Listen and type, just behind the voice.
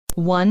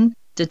1.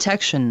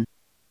 Detection.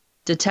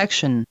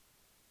 Detection.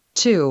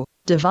 2.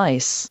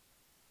 Device.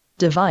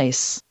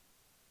 Device.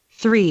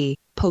 3.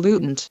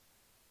 Pollutant.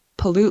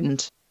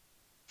 Pollutant.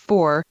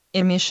 4.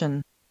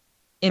 Emission.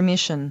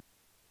 Emission.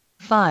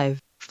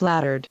 5.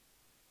 Flattered.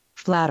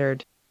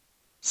 Flattered.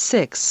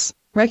 6.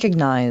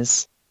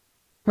 Recognize.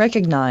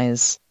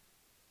 Recognize.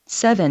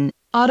 7.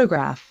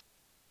 Autograph.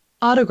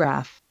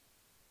 Autograph.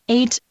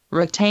 8.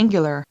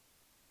 Rectangular.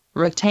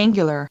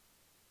 Rectangular.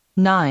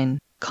 9.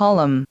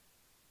 Column.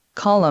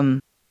 Column.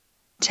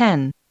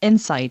 10.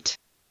 Insight.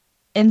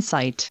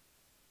 Insight.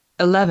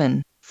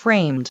 11.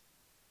 Framed.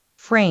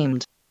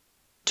 Framed.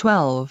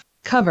 12.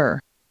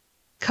 Cover.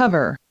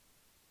 Cover.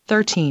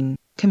 13.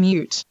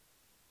 Commute.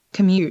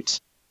 Commute.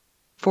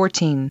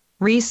 14.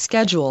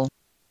 Reschedule.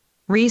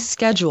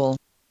 Reschedule.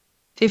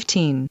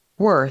 15.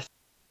 Worth.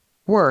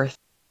 Worth.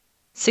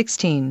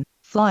 16.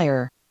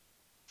 Flyer.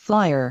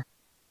 Flyer.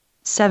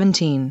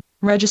 17.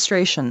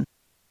 Registration.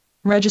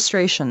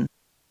 Registration.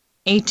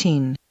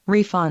 18.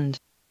 Refund.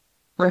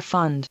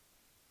 Refund.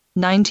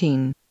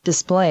 19.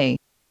 Display.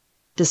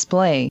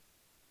 Display.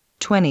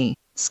 20.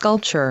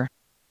 Sculpture.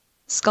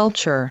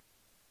 Sculpture.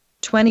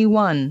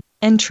 21.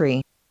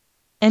 Entry.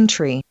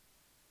 Entry.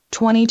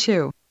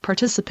 22.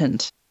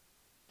 Participant.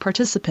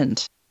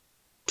 Participant.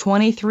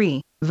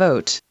 23.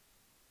 Vote.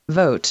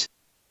 Vote.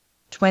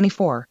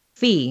 24.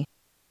 Fee.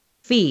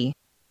 Fee.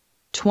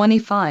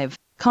 25.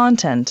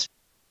 Content.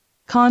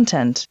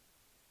 Content.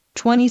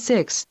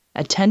 26.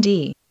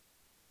 Attendee.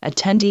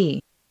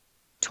 Attendee.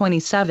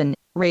 27.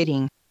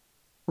 Rating.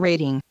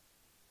 Rating.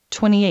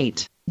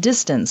 28.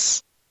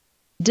 Distance.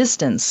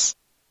 Distance.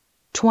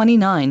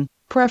 29.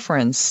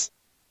 Preference.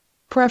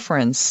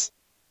 Preference.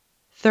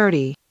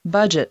 30.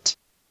 Budget.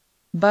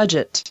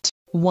 Budget.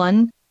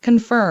 1.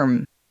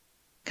 Confirm.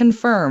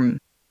 Confirm.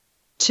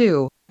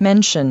 2.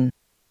 Mention.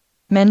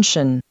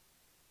 Mention.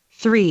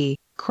 3.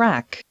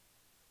 Crack.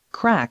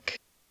 Crack.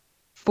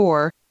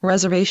 4.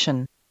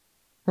 Reservation.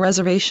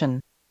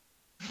 Reservation.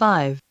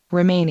 5.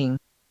 Remaining.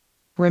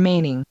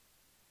 Remaining.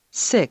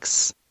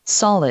 6.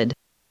 Solid.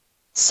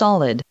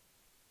 Solid.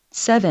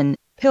 7.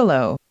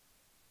 Pillow.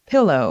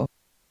 Pillow.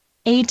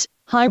 8.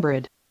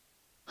 Hybrid.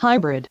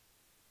 Hybrid.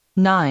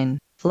 9.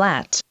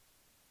 Flat.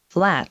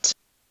 Flat.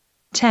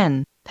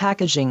 10.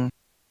 Packaging.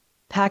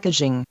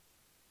 Packaging.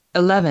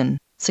 11.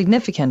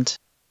 Significant.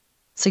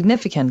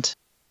 Significant.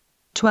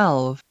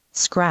 12.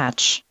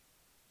 Scratch.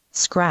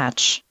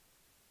 Scratch.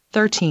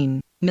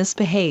 13.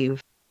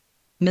 Misbehave.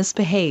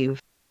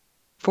 Misbehave.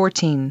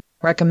 14.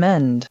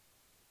 Recommend.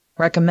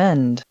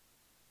 Recommend.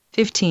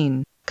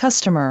 15.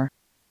 Customer.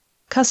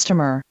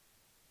 Customer.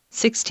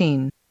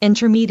 16.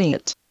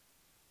 Intermediate.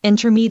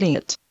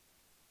 Intermediate.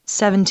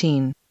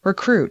 17.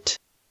 Recruit.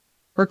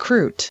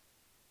 Recruit.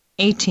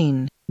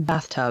 18.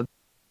 Bathtub.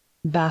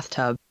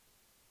 Bathtub.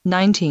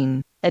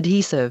 19.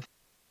 Adhesive.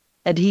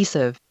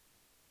 Adhesive.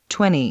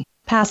 20.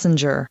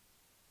 Passenger.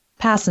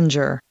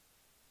 Passenger.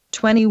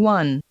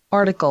 21.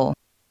 Article.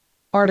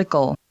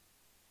 Article.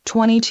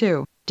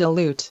 22.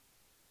 Dilute.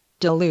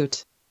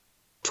 Dilute.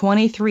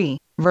 23.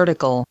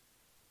 Vertical.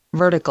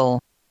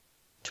 Vertical.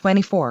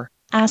 24.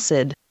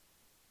 Acid.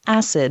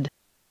 Acid.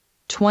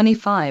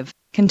 25.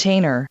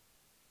 Container.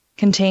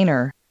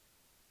 Container.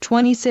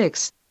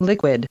 26.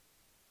 Liquid.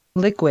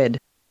 Liquid.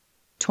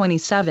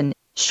 27.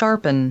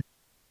 Sharpen.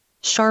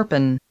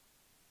 Sharpen.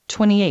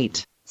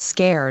 28.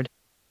 Scared.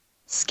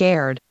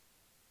 Scared.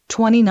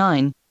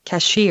 29.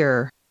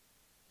 Cashier.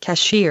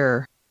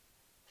 Cashier.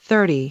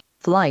 30.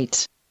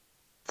 Flight.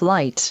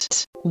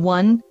 Flight.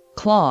 1.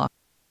 Claw.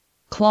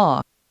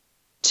 Claw.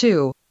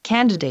 2.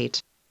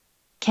 Candidate.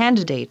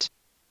 Candidate.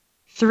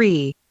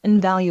 3.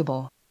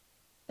 Invaluable.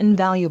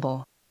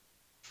 Invaluable.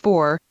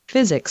 4.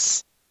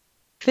 Physics.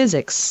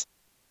 Physics.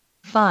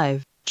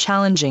 5.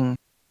 Challenging.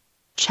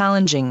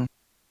 Challenging.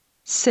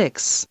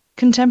 6.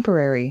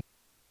 Contemporary.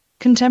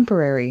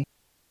 Contemporary.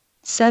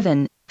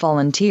 7.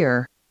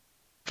 Volunteer.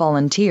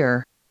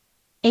 Volunteer.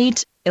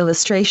 8.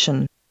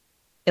 Illustration.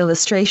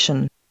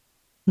 Illustration.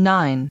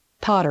 9.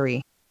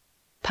 Pottery.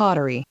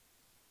 Pottery.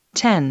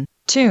 10.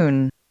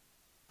 Tune.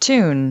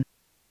 Tune.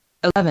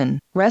 11.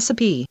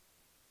 Recipe.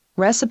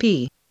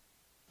 Recipe.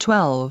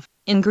 12.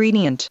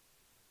 Ingredient.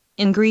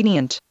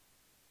 Ingredient.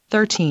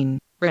 13.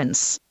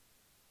 Rinse.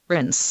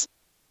 Rinse.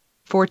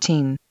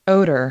 14.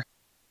 Odor.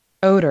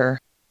 Odor.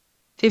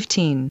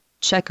 15.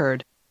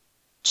 Checkered.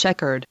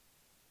 Checkered.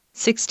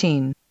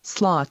 16.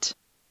 Slot.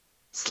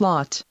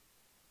 Slot.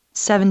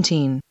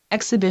 17.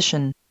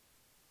 Exhibition.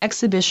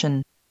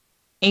 Exhibition.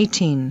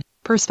 18.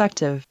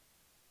 Perspective.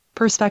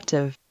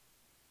 Perspective.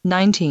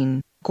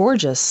 19.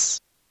 Gorgeous.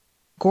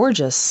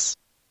 Gorgeous.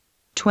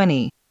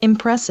 20.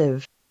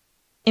 Impressive.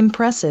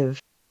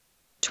 Impressive.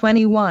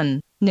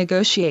 21.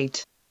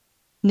 Negotiate.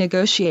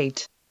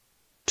 Negotiate.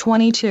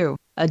 22.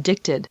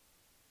 Addicted.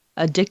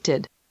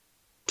 Addicted.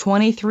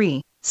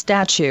 23.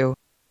 Statue.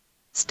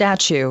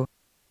 Statue.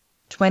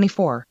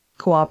 24.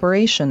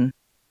 Cooperation.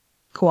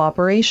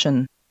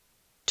 Cooperation.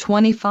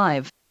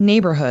 25.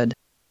 Neighborhood.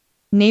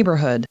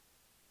 Neighborhood.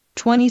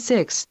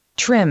 26.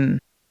 Trim.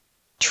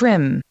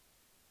 Trim.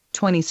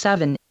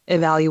 27.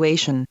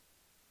 Evaluation,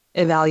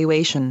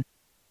 evaluation.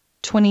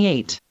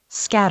 28.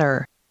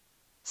 Scatter,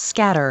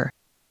 scatter.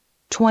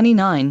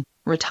 29.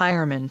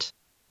 Retirement,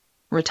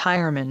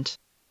 retirement.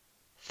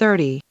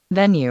 30.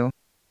 Venue,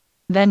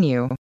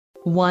 venue.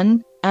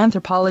 1.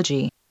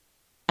 Anthropology,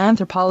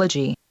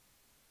 anthropology.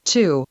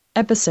 2.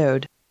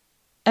 Episode,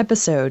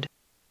 episode.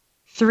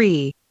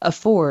 3.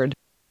 Afford,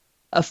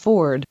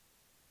 afford.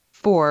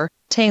 4.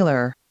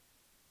 Tailor,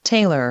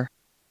 tailor.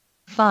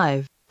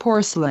 5.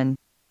 Porcelain,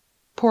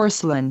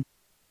 porcelain.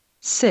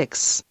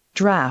 6.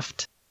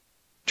 Draft,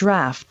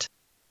 draft.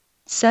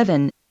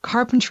 7.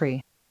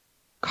 Carpentry,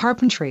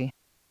 carpentry.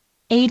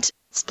 8.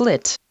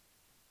 Split,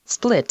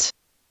 split.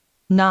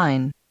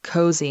 9.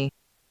 Cozy,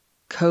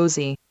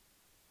 cozy.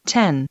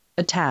 10.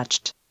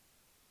 Attached,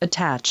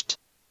 attached.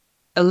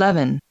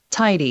 11.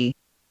 Tidy,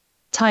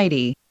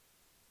 tidy.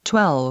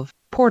 12.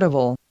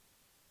 Portable,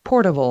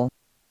 portable.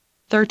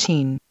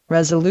 13.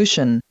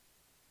 Resolution,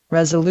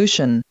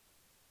 resolution.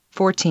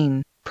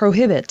 14.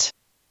 Prohibit,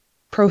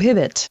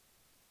 prohibit.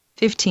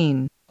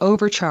 15.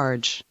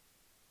 Overcharge,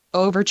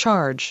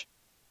 overcharge.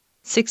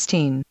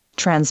 16.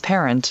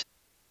 Transparent,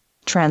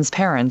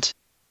 transparent.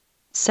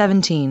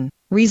 17.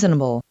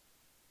 Reasonable,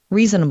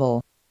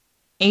 reasonable.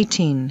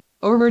 18.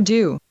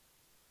 Overdue,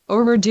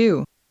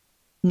 overdue.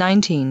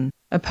 19.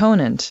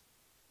 Opponent,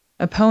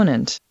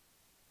 opponent.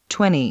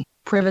 20.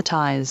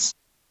 Privatize,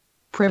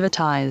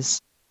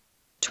 privatize.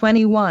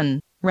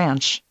 21.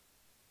 Ranch,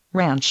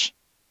 ranch.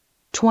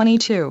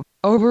 22.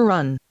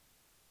 Overrun,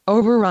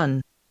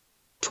 overrun.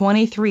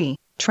 23.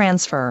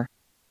 Transfer,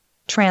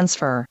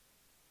 transfer.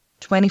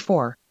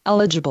 24.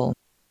 Eligible,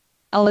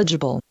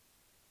 eligible.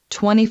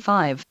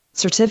 25.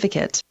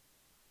 Certificate,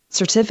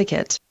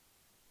 certificate.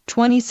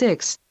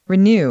 26.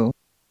 Renew,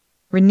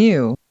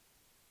 renew.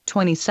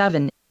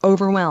 27.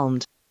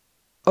 Overwhelmed,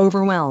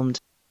 overwhelmed.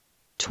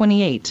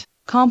 28.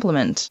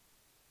 Complement,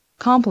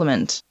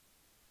 complement.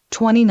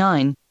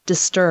 29.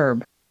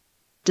 Disturb,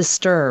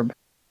 disturb.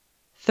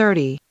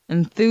 30.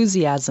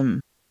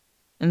 Enthusiasm,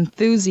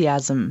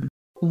 enthusiasm.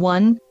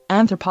 1.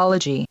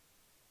 Anthropology,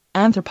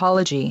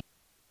 anthropology.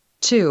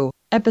 2.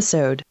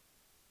 Episode,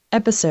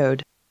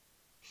 episode.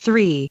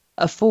 3.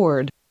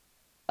 Afford,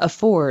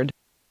 afford.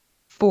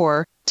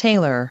 4.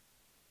 Tailor,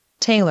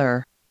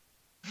 tailor.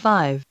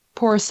 5.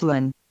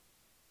 Porcelain,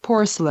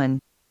 porcelain.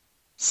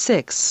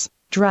 6.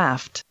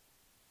 Draft,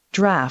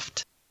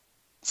 draft.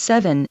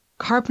 7.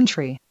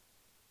 Carpentry,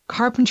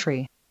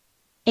 carpentry.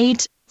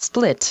 8.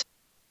 Split,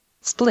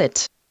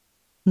 split.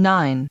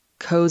 9.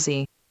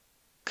 Cozy,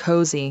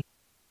 cozy.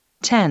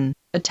 10.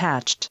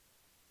 Attached,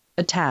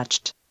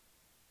 attached.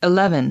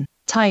 11.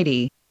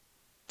 Tidy,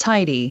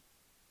 tidy.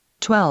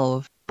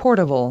 12.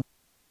 Portable,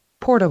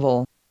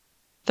 portable.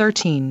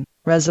 13.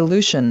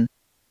 Resolution,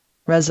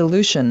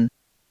 resolution.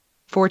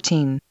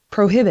 14.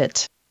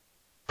 Prohibit,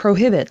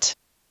 prohibit.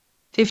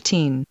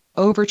 15.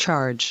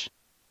 Overcharge,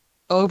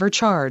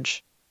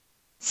 overcharge.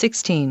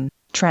 16.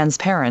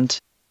 Transparent,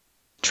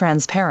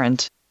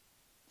 transparent.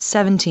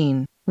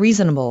 17.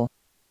 Reasonable,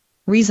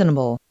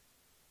 reasonable.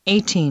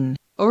 18.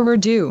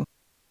 Overdue,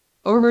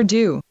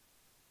 overdue.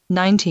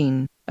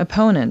 19.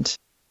 Opponent,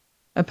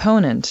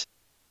 opponent.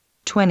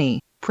 20.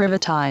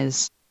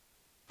 Privatize,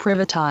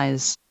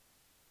 privatize.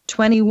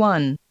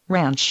 21.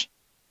 Ranch,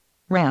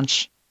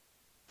 ranch.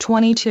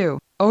 22.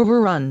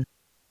 Overrun,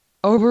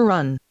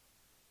 overrun.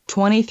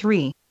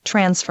 23.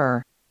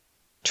 Transfer,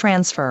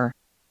 transfer.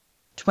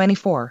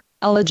 24.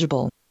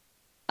 Eligible,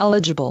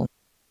 eligible.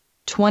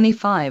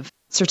 25.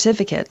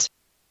 Certificate,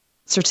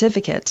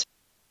 certificate.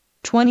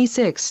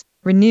 26.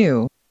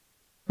 Renew,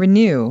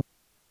 renew.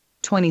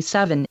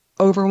 27.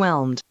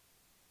 Overwhelmed,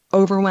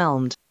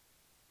 overwhelmed.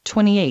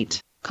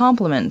 28.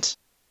 Complement,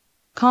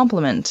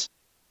 complement.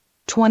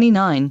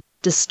 29.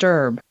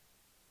 Disturb,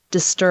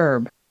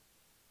 disturb.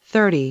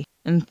 30.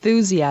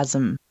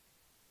 Enthusiasm,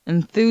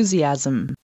 enthusiasm.